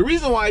 But the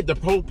reason why the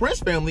whole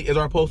Prince family is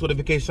our post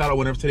notification shout out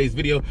winner of today's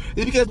video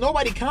is because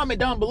nobody comment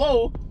down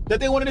below that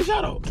they wanted a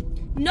shout out.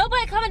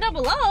 Nobody comment down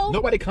below.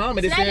 Nobody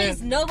commented. So that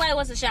means nobody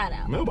wants a shout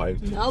out. Nobody.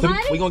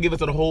 Nobody? So we're gonna give it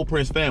to the whole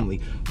Prince family.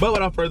 But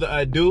without further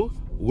ado,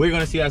 we're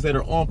gonna see you guys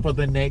later on for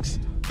the next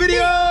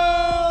video.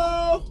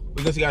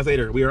 We're gonna see you guys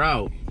later. We are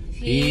out.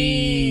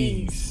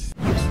 Peace.